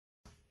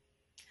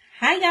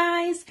Hi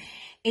guys,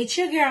 it's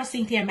your girl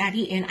Cynthia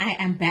Maddie and I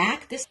am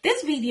back. This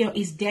video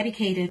is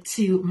dedicated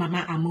to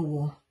Mama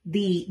Amuwo,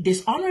 the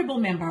dishonorable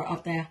member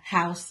of the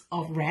House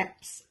of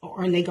Reps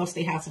or Lagos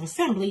State House of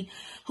Assembly,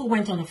 who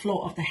went on the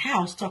floor of the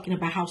House talking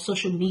about how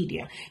social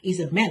media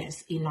is a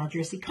menace in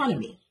Nigeria's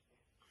economy.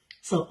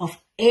 So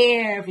of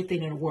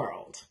everything in the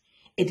world,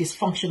 a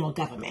dysfunctional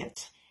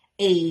government,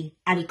 an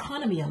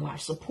economy on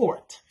life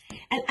support,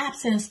 an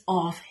absence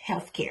of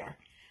healthcare,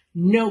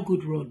 no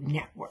good road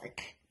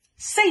network,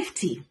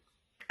 safety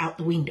out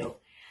the window,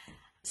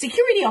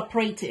 security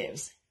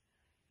operatives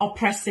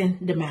oppressing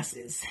the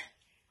masses,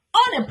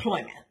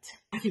 unemployment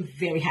at a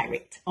very high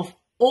rate. Of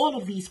all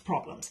of these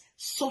problems,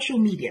 social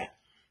media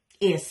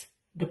is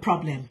the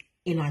problem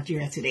in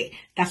Nigeria today.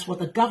 That's what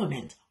the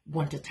government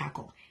want to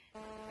tackle.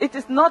 It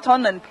is not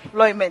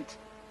unemployment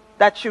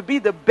that should be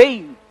the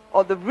bane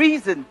or the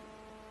reason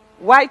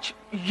why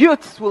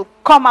youths will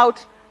come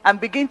out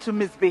and begin to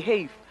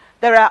misbehave.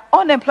 There are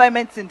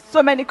unemployments in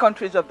so many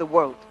countries of the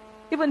world,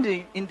 even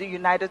in the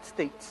United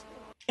States.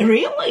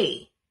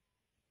 Really?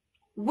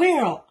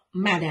 Well,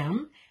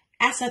 madam,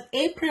 as of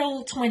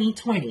April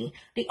 2020,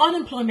 the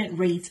unemployment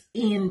rate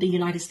in the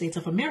United States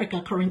of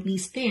America currently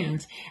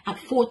stands at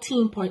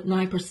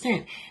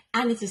 14.9%,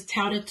 and it is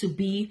touted to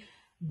be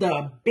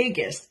the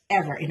biggest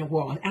ever in the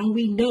world. And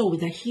we know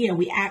that here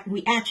we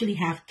actually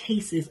have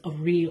cases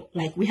of real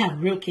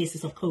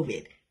cases of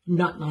COVID,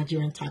 not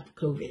Nigerian type of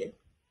COVID.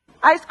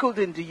 I schooled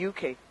in the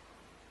UK,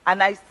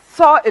 and I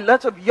saw a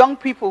lot of young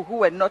people who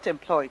were not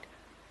employed,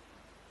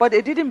 but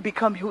they didn't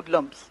become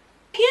hoodlums.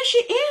 Here she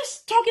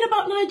is talking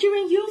about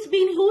Nigerian youth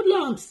being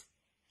hoodlums.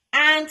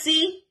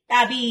 Auntie,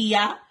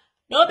 Tabiya,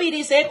 no be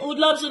the same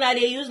hoodlums that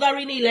they use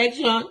during the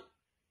election.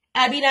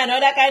 I mean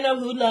another kind of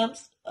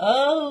hoodlums.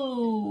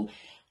 Oh,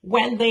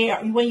 when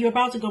you're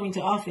about to go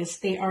into office,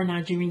 they are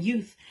Nigerian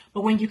youth,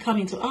 but when you come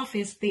into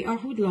office, they are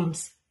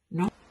hoodlums.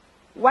 No.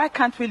 Why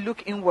can't we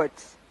look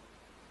inwards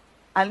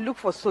and look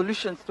for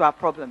solutions to our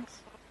problems?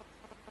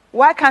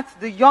 Why can't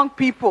the young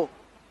people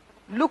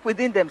look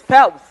within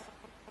themselves,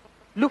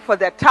 look for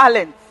their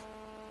talents?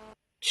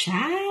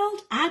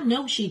 Child, I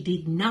know she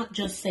did not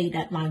just say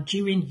that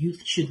Nigerian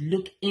youth should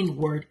look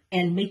inward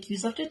and make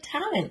use of their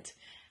talent.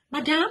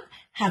 Madam,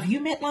 have you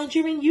met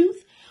Nigerian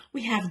youth?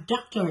 We have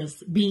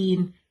doctors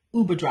being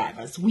Uber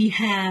drivers. We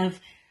have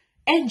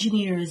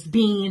engineers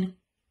being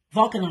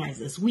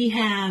vulcanizers. We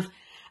have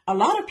a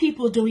lot of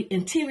people doing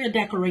interior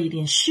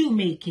decorating,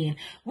 shoemaking.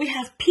 We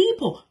have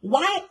people.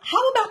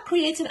 How about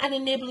creating an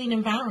enabling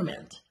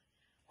environment?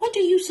 What do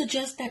you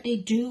suggest that they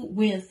do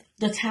with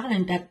the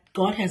talent that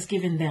God has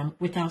given them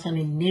without an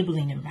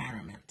enabling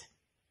environment?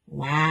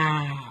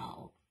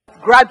 Wow.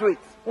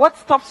 Graduates, what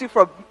stops you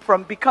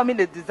from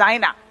becoming a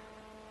designer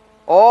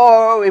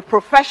or a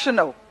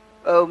professional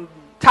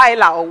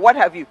tiler or what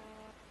have you,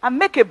 and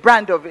make a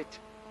brand of it?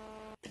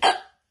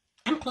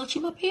 I'm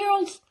clutching my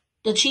pearls.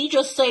 Did she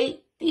just say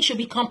they should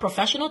become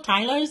professional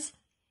tilers?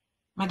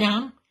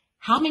 Madam,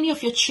 how many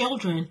of your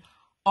children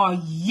are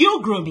you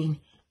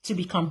grooming to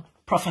become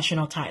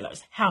professional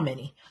tilers? How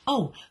many?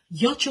 Oh,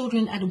 your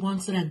children are the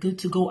ones that are good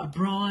to go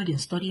abroad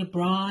and study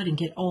abroad and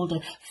get all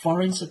the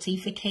foreign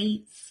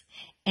certificates.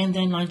 And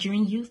then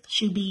Nigerian youth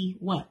should be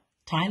what?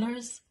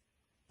 Tilers?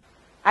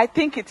 I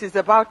think it is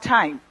about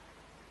time.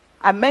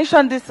 I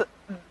mentioned this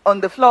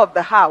on the floor of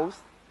the House.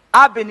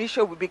 Ab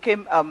initio, we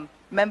became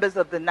members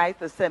of the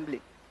Ninth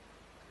Assembly,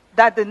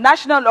 that the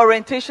National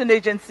Orientation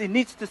Agency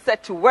needs to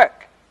set to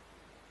work.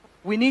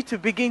 We need to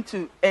begin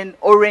to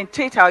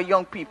orientate our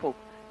young people.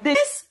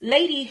 This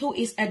lady who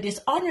is a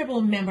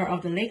dishonorable member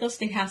of the Lagos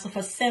State House of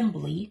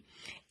Assembly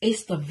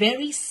is the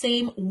very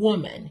same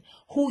woman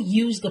who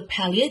used the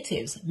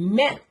palliatives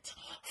meant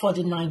for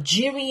the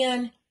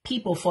Nigerian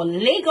people, for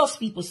Lagos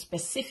people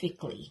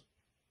specifically,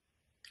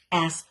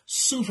 as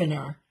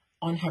souvenir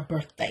on her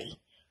birthday.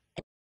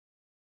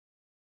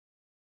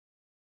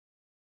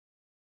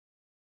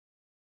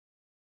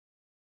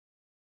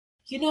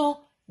 You know,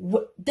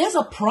 there's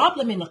a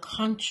problem in the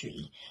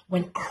country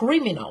when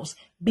criminals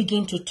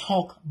begin to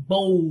talk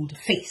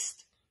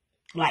bold-faced.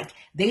 Like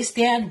they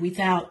stand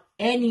without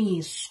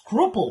any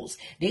scruples.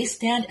 They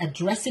stand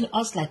addressing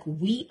us like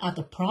we are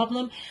the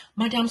problem.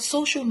 Madam,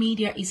 social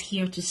media is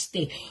here to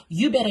stay.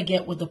 You better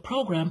get with the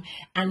program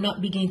and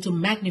not begin to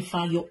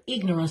magnify your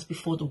ignorance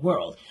before the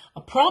world.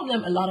 A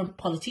problem a lot of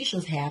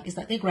politicians have is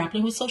that they're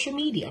grappling with social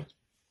media.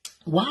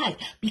 Why?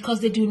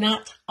 Because they do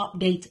not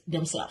update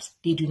themselves.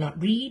 They do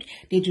not read.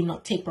 They do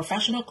not take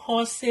professional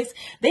courses.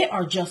 They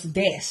are just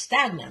there,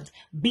 stagnant,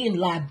 being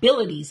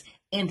liabilities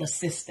in the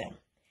system.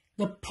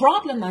 The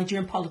problem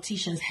Nigerian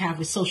politicians have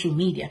with social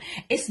media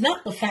is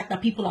not the fact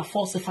that people are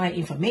falsifying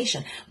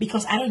information,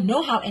 because I don't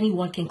know how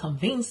anyone can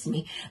convince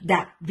me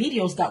that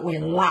videos that were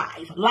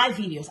live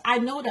videos, I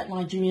know that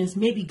Nigerians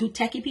may be good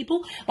techie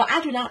people, but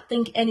I do not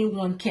think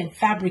anyone can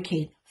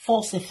fabricate,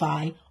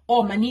 falsify,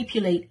 or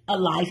manipulate a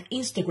live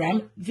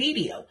Instagram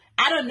video.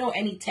 I don't know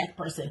any tech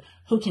person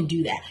who can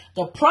do that.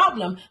 The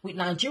problem with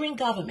Nigerian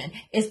government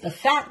is the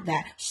fact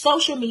that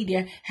social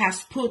media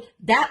has put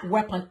that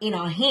weapon in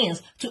our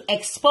hands to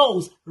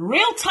expose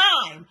real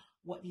time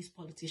what these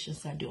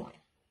politicians are doing.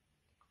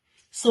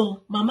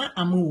 So, Mama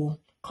Amu,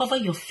 cover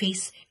your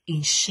face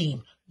in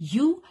shame.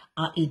 You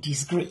are a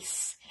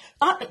disgrace.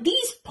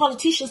 These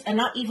politicians are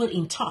not even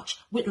in touch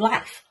with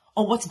life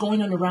or what's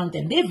going on around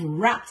them. They've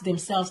wrapped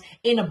themselves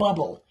in a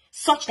bubble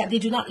such that they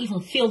do not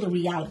even feel the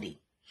reality.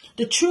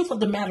 The truth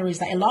of the matter is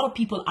that a lot of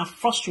people are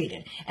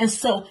frustrated, and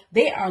so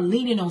they are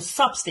leaning on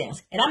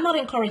substance. And I'm not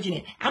encouraging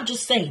it. I'm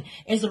just saying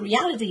it's the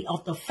reality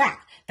of the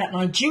fact that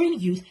Nigerian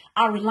youth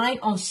are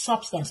relying on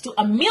substance to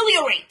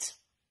ameliorate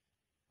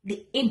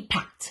the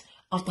impact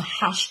of the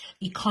harsh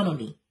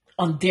economy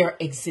on their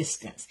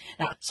existence.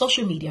 Now,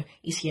 social media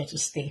is here to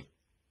stay.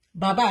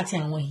 Baba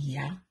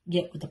here,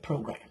 get with the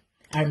program.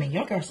 I remain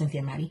your girl,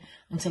 Cynthia Maddie.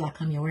 Until I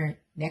come your way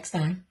next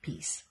time,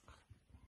 peace.